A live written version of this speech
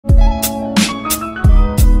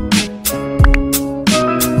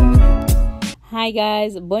Hi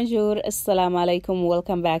guys, bonjour, assalamu alaikum,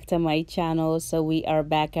 welcome back to my channel. So we are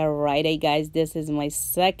back at Rite, guys. This is my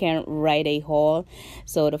second Rite haul.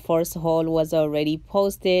 So the first haul was already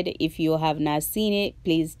posted. If you have not seen it,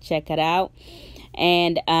 please check it out.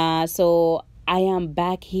 And so I am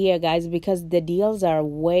back here, guys, because the deals are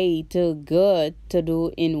way too good to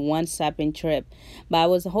do in one shopping trip. But I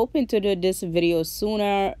was hoping to do this video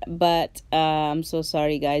sooner, but I'm so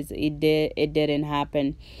sorry, guys, it didn't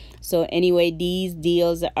happen. So anyway, these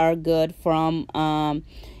deals are good from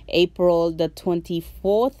April the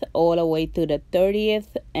 24th all the way to the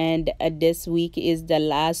 30th, and this week is the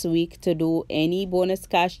last week to do any bonus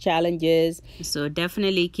cash challenges, so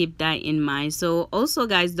definitely keep that in mind. So also,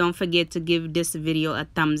 guys, don't forget to give this video a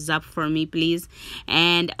thumbs up for me, please.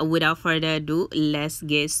 And without further ado, let's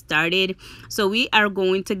get started. So we are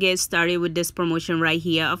going to get started with this promotion right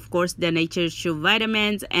here. Of course, the Nature's True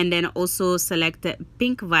vitamins, and then also select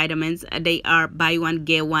pink vitamins. They are buy one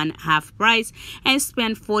get one half price, and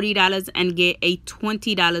spend $40 and get a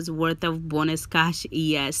 $20 worth of bonus cash.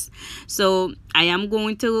 Yes, so I am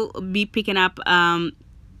going to be picking up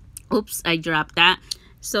oops, I dropped that.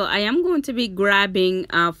 So I am going to be grabbing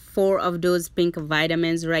 4 of those pink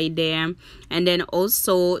vitamins right there, and then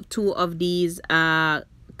also 2 of these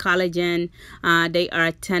collagen. They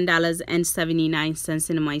are $10.79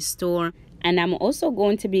 in my store. And I'm also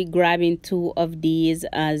going to be grabbing 2 of these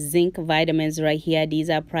zinc vitamins right here. These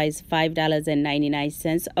are priced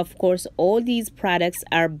 $5.99. Of course, all these products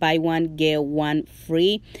are buy one get one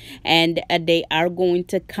free, and they are going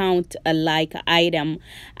to count a like item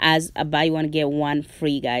as a buy one get one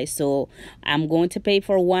free, guys. So I'm going to pay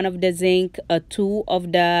for 1 of the zinc, 2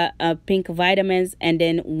 of the pink vitamins, and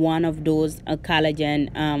then 1 of those collagen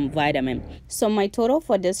vitamin. So my total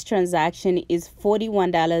for this transaction is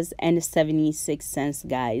 $41.76,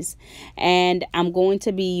 guys. And I'm going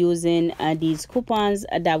to be using these coupons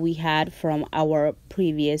that we had from our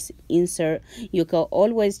previous insert. You can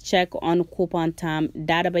always check on coupon time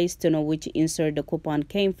database to know which insert the coupon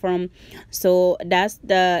came from. So that's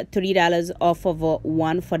the $3 off of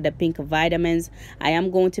 1 for the pink vitamins. I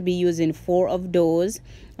am going to be using 4 of those,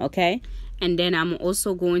 okay? And then I'm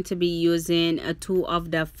also going to be using 2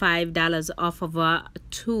 of the $5 off of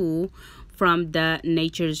 2 from the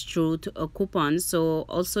Nature's Truth coupons. So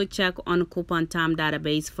also check on coupon time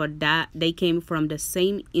database for that. They came from the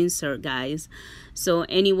same insert, guys. So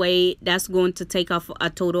anyway, that's going to take off a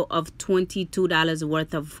total of $22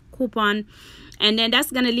 worth of coupon. And then that's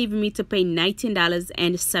going to leave me to pay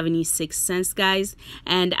 $19.76, guys.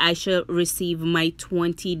 And I should receive my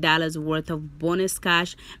 $20 worth of bonus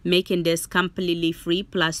cash, making this completely free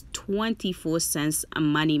plus 24 cents a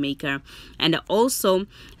money maker. And also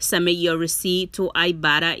submit your receipt to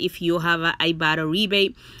Ibotta if you have an Ibotta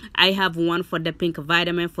rebate. I have 1 for the pink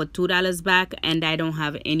vitamin for $2 back, and I don't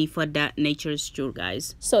have any for the Nature's True,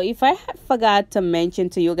 guys. So if I forgot to mention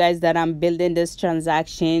to you guys that I'm building this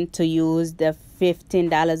transaction to use the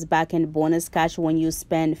 $15 back in bonus cash when you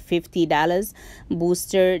spend $50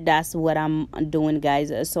 booster. That's what I'm doing,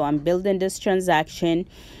 guys. So I'm building this transaction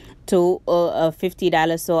to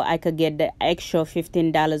 $50 so I could get the extra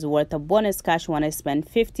 $15 worth of bonus cash when I spend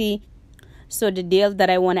 $50. So the deal that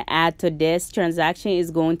I want to add to this transaction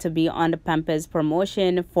is going to be on the Pampers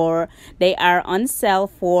promotion. They are on sale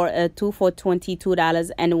for 2 for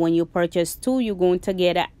 $22, and when you purchase 2, you're going to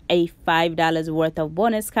get a $5 worth of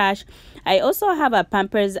bonus cash. I also have a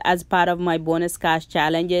Pampers as part of my bonus cash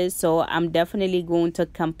challenges, so I'm definitely going to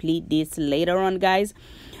complete this later on, guys.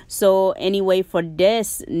 So anyway, for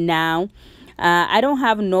this now, I don't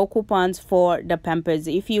have no coupons for the Pampers.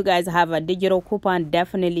 If you guys have a digital coupon,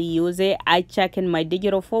 definitely use it. I check in my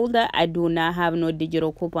digital folder. I do not have no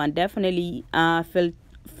digital coupon. Definitely feel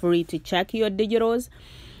free to check your digitals.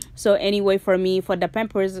 So anyway, for me, for the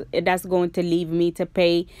Pampers, that's going to leave me to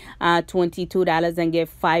pay $22 and get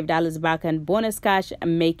 $5 back in bonus cash,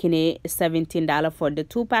 making it $17 for the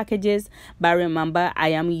 2 packages. But remember, I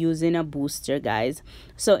am using a booster, guys.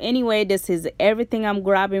 So anyway, this is everything I'm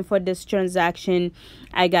grabbing for this transaction.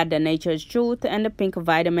 I got the Nature's Truth and the pink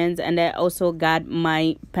vitamins, and I also got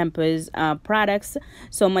my Pampers products.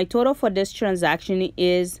 So my total for this transaction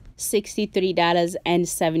is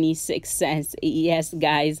 $63.76. Yes,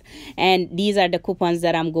 guys, and these are the coupons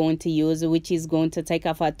that I'm going to use, which is going to take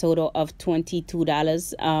off a total of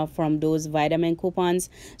 $22 from those vitamin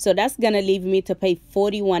coupons. So that's gonna leave me to pay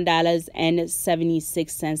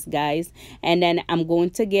 $41.76, guys. And then I'm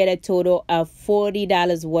going to get a total of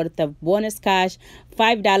 $40 worth of bonus cash,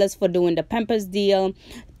 $5 for doing the Pampers deal,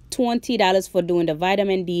 $20 for doing the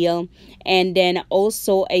vitamin deal, and then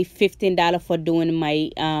also a $15 for doing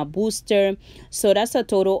my booster. So that's a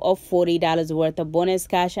total of $40 worth of bonus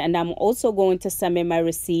cash. And I'm also going to submit my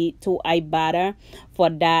receipt to Ibotta for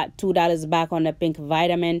that $2 back on the pink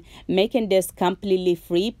vitamin, making this completely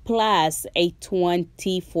free plus a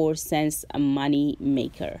 24-cent money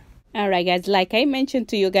maker. All right, guys, like I mentioned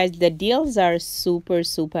to you guys, the deals are super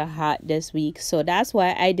hot this week. So that's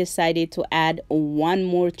why I decided to add one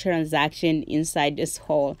more transaction inside this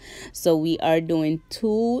haul. So we are doing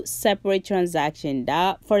two separate transactions.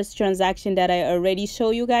 That first transaction that I already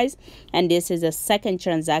showed you guys, and this is the second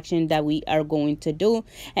transaction that we are going to do.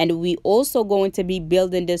 And we also going to be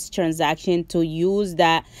building this transaction to use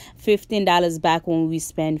that $15 back when we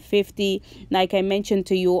spend $50. Like I mentioned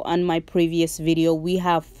to you on my previous video, we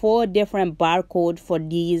have 4 different barcode for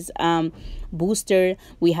these booster.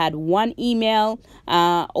 We had one email,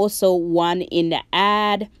 also one in the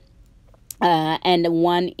ad, and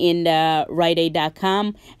one in the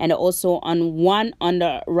Rite.com, and also on one on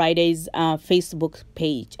the Rite's Facebook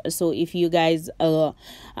page. So if you guys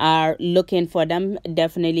are looking for them,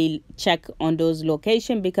 definitely check on those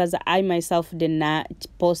locations, because I myself did not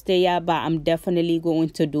post it yet, but I'm definitely going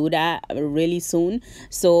to do that really soon.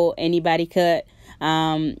 So anybody could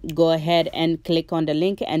go ahead and click on the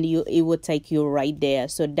link, and it will take you right there.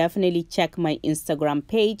 So definitely check my Instagram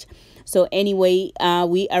page. So anyway,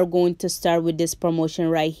 we are going to start with this promotion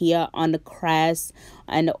right here on the Crest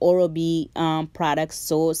and Oral-B products.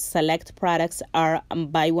 So select products are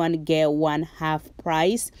buy one get one half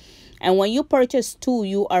price. And when you purchase 2,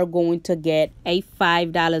 you are going to get a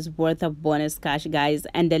 $5 worth of bonus cash, guys.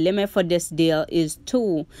 And the limit for this deal is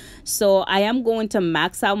 2. So I am going to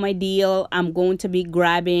max out my deal. I'm going to be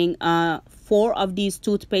grabbing 4 of these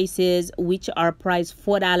toothpastes, which are priced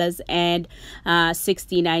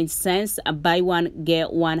 $4.69. Buy one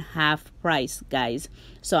get one half price, guys.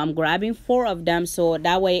 So I'm grabbing 4 of them, so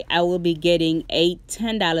that way I will be getting a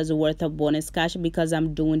 $10 worth of bonus cash, because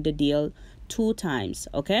I'm doing the deal 2 times.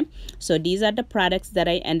 Okay, so these are the products that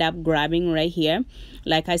I end up grabbing right here.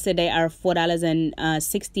 Like I said, they are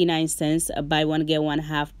 $4.69. Buy one get one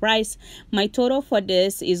half price. My total for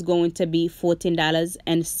this is going to be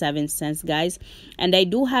 $14.07, guys. And I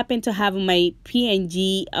do happen to have my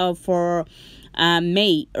PNG for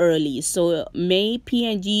May early. So May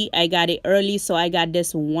PNG, I got it early, so I got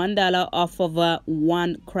this $1 off of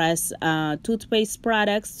one Crest toothpaste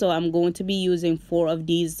products. So I'm going to be using 4 of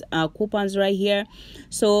these coupons right here.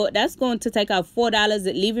 So that's going to take out $4,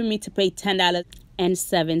 leaving me to pay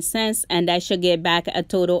 $10.07, and I should get back a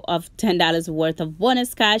total of $10 worth of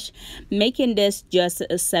bonus cash, making this just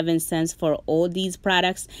 7 cents for all these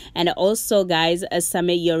products. And also, guys,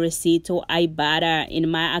 submit your receipt to Ibotta.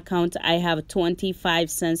 In my account, I have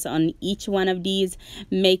 25 cents on each one of these,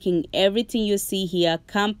 making everything you see here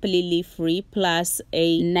completely free, plus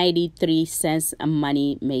a 93 cents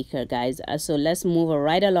money maker, guys. So let's move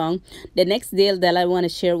right along. The next deal that I want to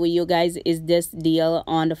share with you guys is this deal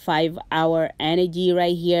on the 5-hour energy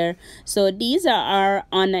right here. So these are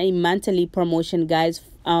on a monthly promotion, guys,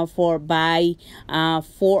 for buy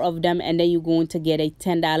 4 of them, and then you're going to get a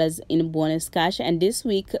 $10 in bonus cash. And this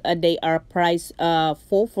week they are priced 4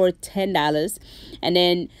 for $10, and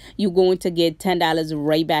then you're going to get $10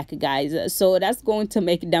 right back, guys. So that's going to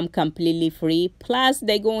make them completely free, plus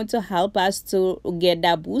they're going to help us to get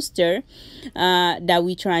that booster that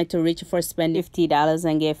we trying to reach for spending $50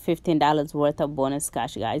 and get $15 worth of bonus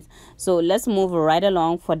cash, guys. So let's move right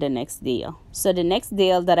along for the next deal. So the next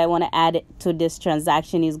deal that I want to add to this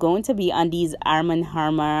transaction is going to be on these Arm &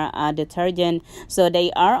 Hammer detergent. So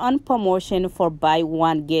they are on promotion for buy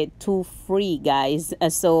one get 2 free, guys.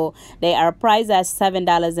 So they are priced at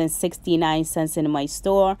 $7.69 in my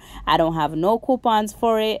store. I don't have no coupons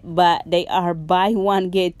for it, but they are buy one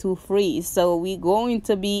get 2 free. So we're going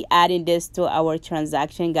to be adding this to our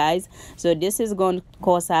transaction, guys. So this is going to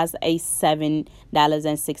cost us a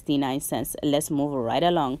 $7.69. Let's move right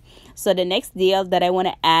along. So the next deal that I want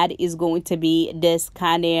to add is going to be this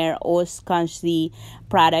Conair or Scunchie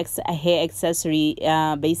products, a hair accessory,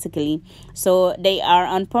 basically. So they are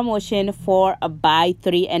on promotion for a buy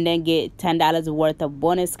 3 and then get $10 worth of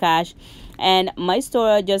bonus cash. And my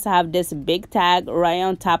store just have this big tag right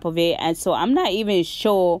on top of it, and so I'm not even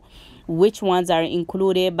sure which ones are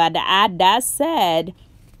included, but the ad that said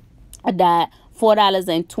that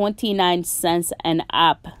 $4.29 and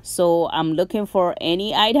up. So I'm looking for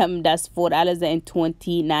any item that's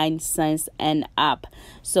 $4.29 and up.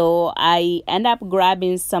 So I end up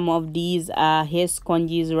grabbing some of these hair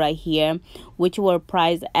sponges right here, which were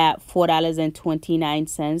priced at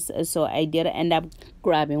 $4.29. So I did end up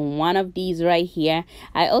grabbing one of these right here.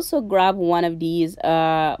 I also grabbed one of these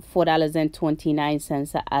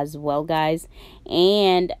 $4.29 as well, guys,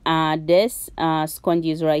 and this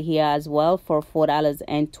scrunchies right here as well for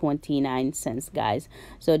 $4.29, guys.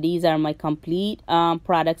 So these are my complete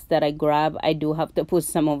products that I grabbed. I do have to put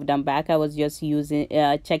some of them back. I was just using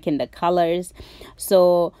checking the colors.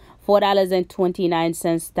 So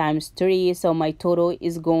 $4.29 times 3, so my total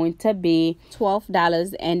is going to be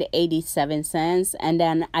 $12.87, and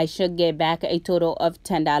then I should get back a total of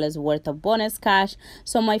 $10 worth of bonus cash.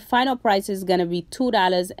 So my final price is gonna be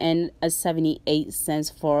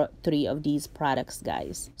 $2.78 for 3 of these products,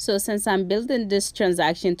 guys. So since I'm building this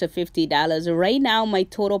transaction to $50 right now, my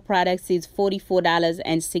total products is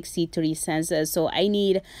 $44.63. So I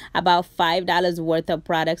need about $5 worth of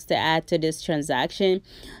products to add to this transaction.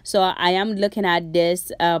 So I am looking at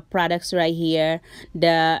this products right here,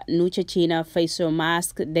 the Neutrogena facial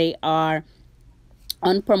mask. They are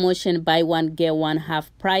on promotion, buy one get one half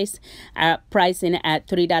price, pricing at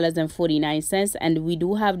 $3.49, and we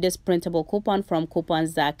do have this printable coupon from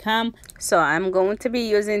coupons.com. So I'm going to be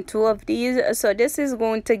using 2 of these. So this is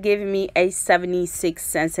going to give me a 76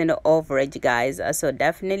 cents in the overage, guys. So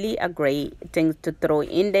definitely a great thing to throw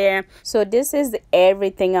in there. So this is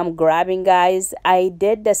everything I'm grabbing, guys. I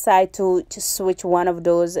did decide to switch one of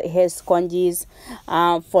those hair scrunchies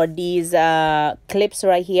for these clips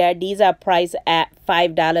right here. These are priced at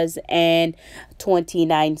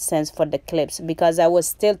 $5.29 for the clips, because I was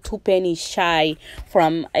still 2 pennies shy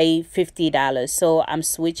from a $50. So I'm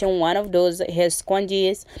switching one of those hair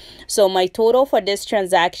scrunchies. So my total for this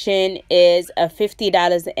transaction is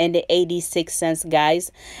 $50.86, guys.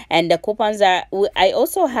 And the coupons are, I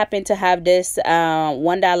also happen to have this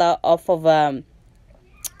 $1 off of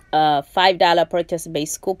 $5 purchase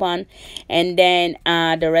base coupon, and then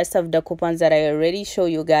the rest of the coupons that I already show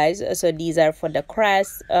you guys. So these are for the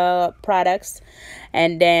Crest products,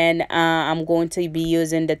 and then I'm going to be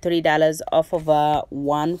using the $3 off of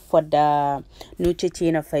one for the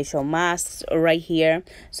Neutrogena facial masks right here.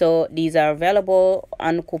 So these are available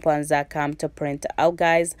on coupons.com to print out,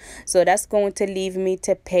 guys. So that's going to leave me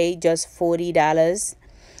to pay just $40,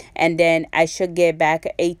 and then I should get back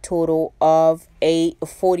a total of a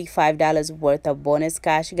 $45 worth of bonus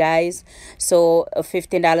cash, guys. So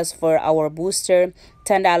 $15 for our booster,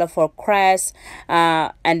 $10 for Crest,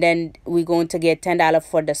 and then we're going to get $10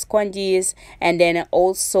 for the scrunchies, and then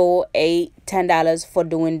also a $10 for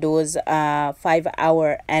doing those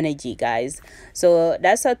 5-hour energy, guys. So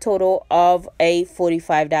that's a total of a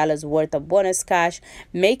 $45 worth of bonus cash,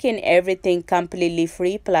 making everything completely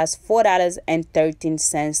free, plus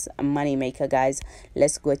 $4.13 Moneymaker, guys.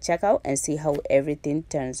 Let's go check out and see how everything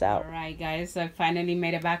turns out. All right, guys, so I finally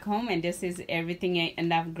made it back home, and this is everything I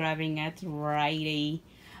ended up grabbing at Rite.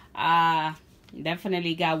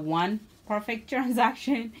 Definitely got one perfect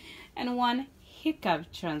transaction and one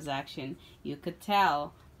hiccup transaction. You could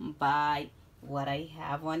tell by what I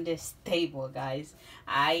have on this table, guys.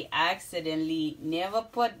 I accidentally never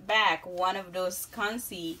put back one of those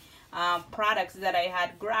Concy products that I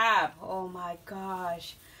had grabbed. Oh my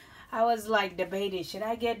gosh, I was like debating, should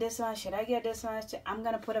I get this one, should I get this one? I'm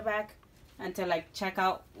gonna put it back until I check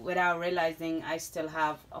out, without realizing I still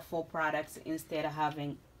have 4 products instead of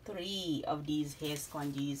having 3 of these hair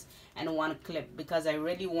scrunchies and 1 clip, because I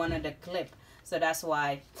really wanted a clip. So that's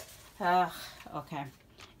why okay,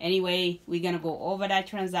 anyway, we're gonna go over that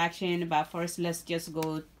transaction, but first let's just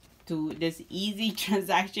go to this easy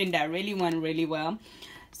transaction that really went really well.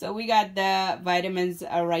 So we got the vitamins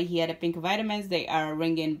right here, the pink vitamins. They are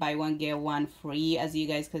ringing buy one get one free, as you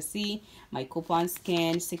guys can see. My coupon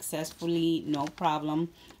scanned successfully, no problem.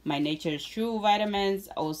 My Nature's True vitamins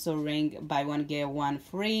also ring buy one get one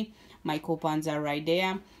free. My coupons are right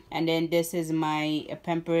there. And then this is my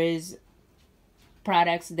Pampers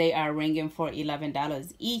products. They are ringing for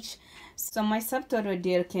 $11 each. So my subtotal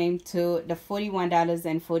deal came to the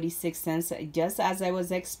 $41.46, just as I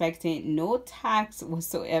was expecting. No tax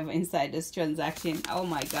whatsoever inside this transaction. Oh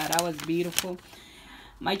my god, that was beautiful.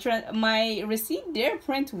 My receipt there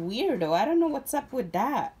print weird though. I don't know what's up with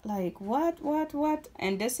that. Like what?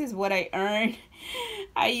 And this is what I earned.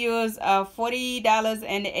 I used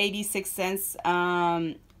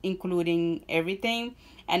 $40.86 including everything,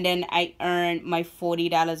 and then I earned my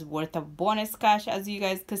 $40 worth of bonus cash, as you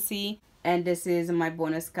guys could see. And this is my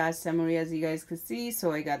bonus cash summary, as you guys can see.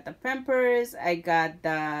 So I got the Pampers, I got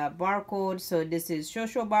the barcode. So this is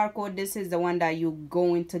social barcode. This is the one that you're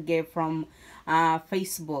going to get from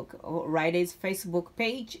Facebook, right? It's Facebook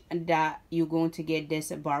page that you're going to get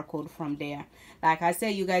this barcode from there. Like I said,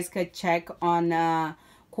 you guys could check on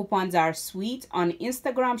Coupons Are Sweet on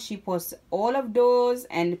Instagram. She posts all of those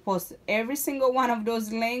and posts every single one of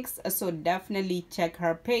those links, so definitely check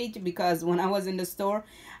her page, because when I was in the store,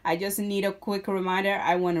 I just need a quick reminder.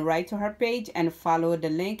 I went right to her page and follow the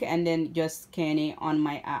link and then just scan it on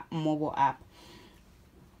my mobile app.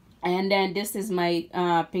 And then this is my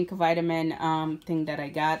pink vitamin thing that I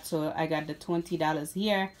got. So I got the $20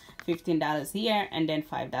 here, $15 here, and then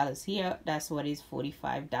 $5 here. That's what is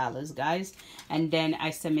 $45, guys. And then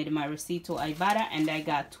I submitted my receipt to Ibotta and I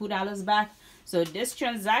got $2 back. So this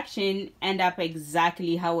transaction ended up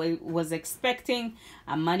exactly how I was expecting.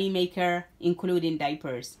 A moneymaker, including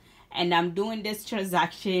diapers. And I'm doing this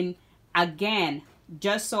transaction again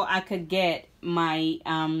just so I could get my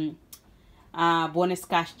bonus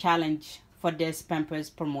cash challenge for this Pampers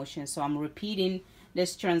promotion. So I'm repeating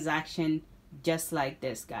this transaction just like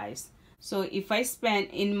this, guys. So if I spend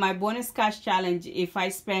in my bonus cash challenge, if I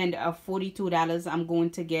spend $42, I'm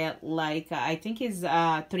going to get like I think it's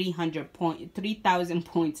 3,000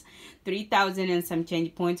 points, 3,000 and some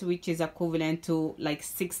change points, which is equivalent to like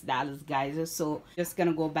 $6, guys. So just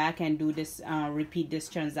gonna go back and do this, repeat this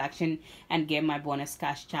transaction and get my bonus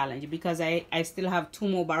cash challenge, because I still have 2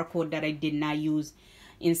 more barcode that I did not use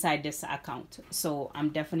inside this account. So I'm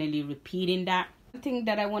definitely repeating that. One thing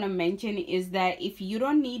that I want to mention is that if you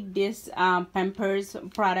don't need this Pampers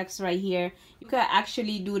products right here, you could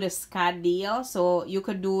actually do the Scott deal. So you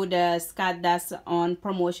could do the Scott that's on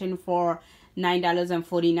promotion for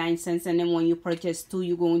 $9.49, and then when you purchase 2,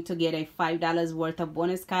 you're going to get a $5 worth of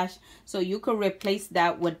bonus cash. So you could replace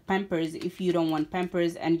that with Pampers if you don't want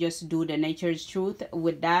Pampers, and just do the Nature's Truth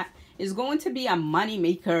with that. It's going to be a money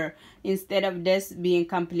maker instead of this being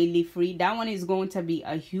completely free. That one is going to be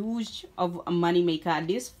a huge of a money maker. At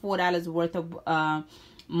least $4 worth of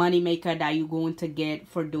money maker that you're going to get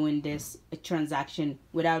for doing this transaction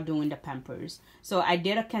without doing the Pampers. So I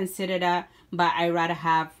did consider that, but I rather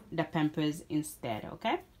have the Pampers instead.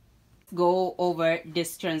 Okay, go over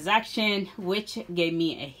this transaction, which gave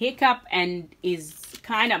me a hiccup and is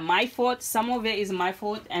kind of my fault. Some of it is my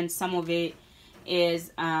fault and some of it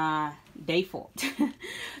is their fault.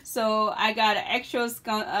 So I got an extra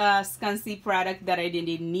scunsy product that I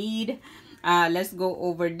didn't need. Let's go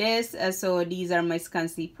over this. So these are my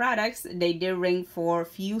scunsy products. They did ring for a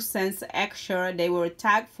few cents extra. They were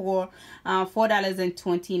tagged for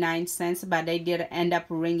 $4.29, but they did end up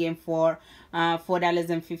ringing for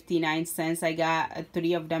 $4.59. I got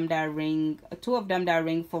 3 of them that ring, 2 of them that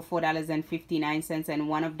ring for $4.59, and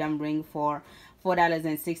 1 of them ring for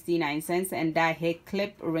 $4.69, and that head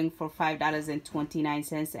clip ring for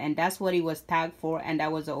 $5.29, and that's what it was tagged for, and I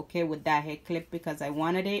was okay with that head clip because I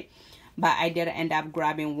wanted it. But I did end up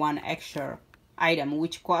grabbing 1 extra item,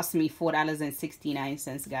 which cost me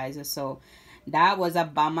 $4.69, guys. So that was a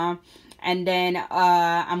bummer. And then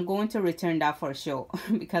I'm going to return that for sure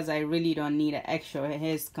because I really don't need an extra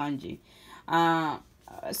hair spongy.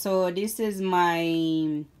 So this is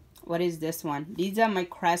my, what is this one? These are my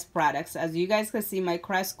Crest products. As you guys can see, my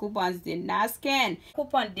Crest coupons did not scan.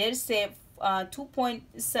 Coupon did say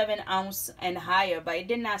 2.7 ounce and higher, but it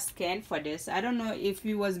did not scan for this. I don't know if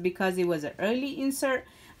it was because it was an early insert,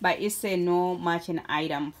 but it said no matching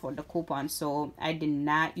item for the coupon, so I did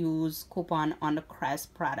not use coupon on the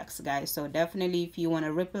Crest products, guys. So definitely, if you want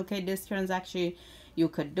to replicate this transaction, you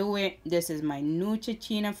could do it. This is my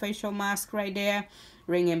Neutrogena facial mask right there,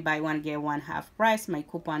 ringing buy 1 get 1 half price. My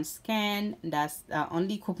coupon scan, that's the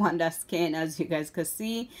only coupon that scan, as you guys could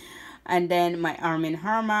see. And then my Arm &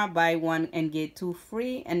 Hammer, buy 1 and get 2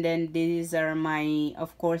 free. And then these are my,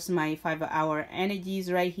 of course, my 5-hour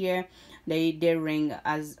energies right here. They ring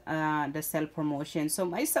as the sale promotion. So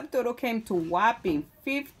my subtotal came to whopping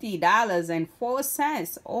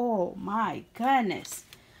 $50.04. Oh my goodness.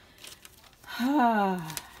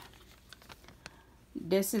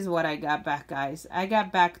 This is what I got back, guys. I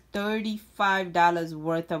got back $35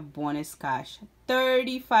 worth of bonus cash.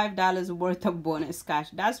 $35 worth of bonus cash.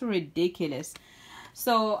 That's ridiculous.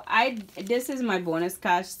 So this is my bonus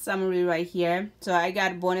cash summary right here. So I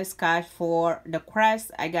got bonus cash for the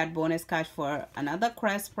Crest. I got bonus cash for another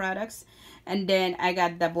Crest products, And then I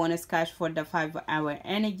got the bonus cash for the 5-hour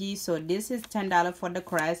energy. So this is $10 for the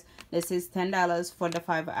crest. This is $10 for the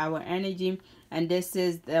 5-hour energy. And this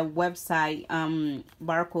is the website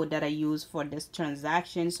barcode that I use for this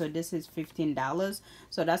transaction. So this is $15.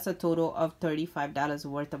 So that's a total of $35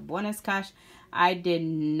 worth of bonus cash. I did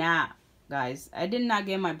not, guys, I did not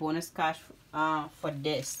get my bonus cash for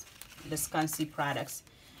the Scansi products.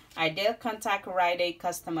 I did contact Rite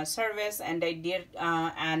customer service, and they did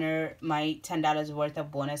honor my $10 worth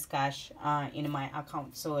of bonus cash in my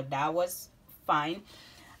account. So that was fine.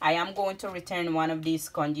 I am going to return one of these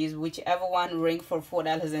sponges, whichever one ring for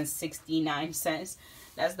 $4.69.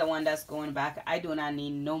 That's the one that's going back. I do not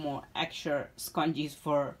need no more extra sponges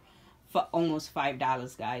for almost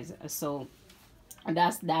 $5, guys. So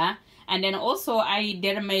that's that. And then also I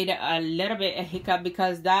did made a little bit of hiccup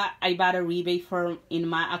because that Ibotta rebate for in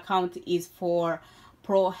my account is for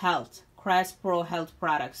Pro Health, Crest Pro Health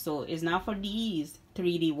products. So it's not for these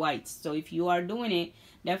 3D whites. So if you are doing it,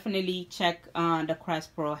 definitely check the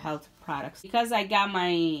Crest Pro Health products. Because I got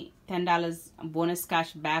my $10 bonus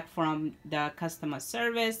cash back from the customer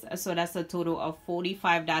service, so that's a total of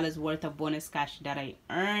 $45 worth of bonus cash that I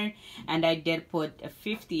earned. And I did put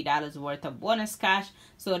 $50 worth of bonus cash,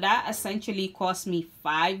 so that essentially cost me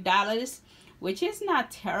 $5, which is not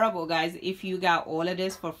terrible, guys, if you got all of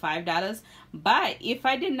this for $5. But if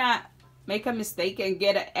I did not make a mistake and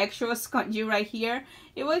get an extra scunchie right here,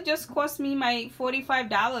 it will just cost me my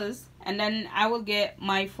 $45, and then I will get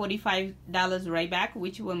my $45 right back,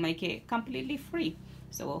 which will make it completely free.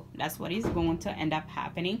 So that's what is going to end up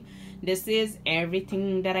happening. This is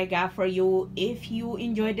everything that I got for you. If you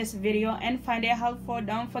enjoyed this video and find it helpful,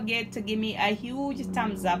 don't forget to give me a huge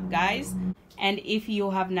thumbs up, guys. And if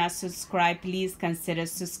you have not subscribed, please consider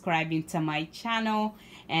subscribing to my channel.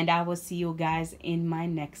 And I will see you guys in my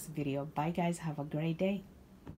next video. Bye, guys. Have a great day.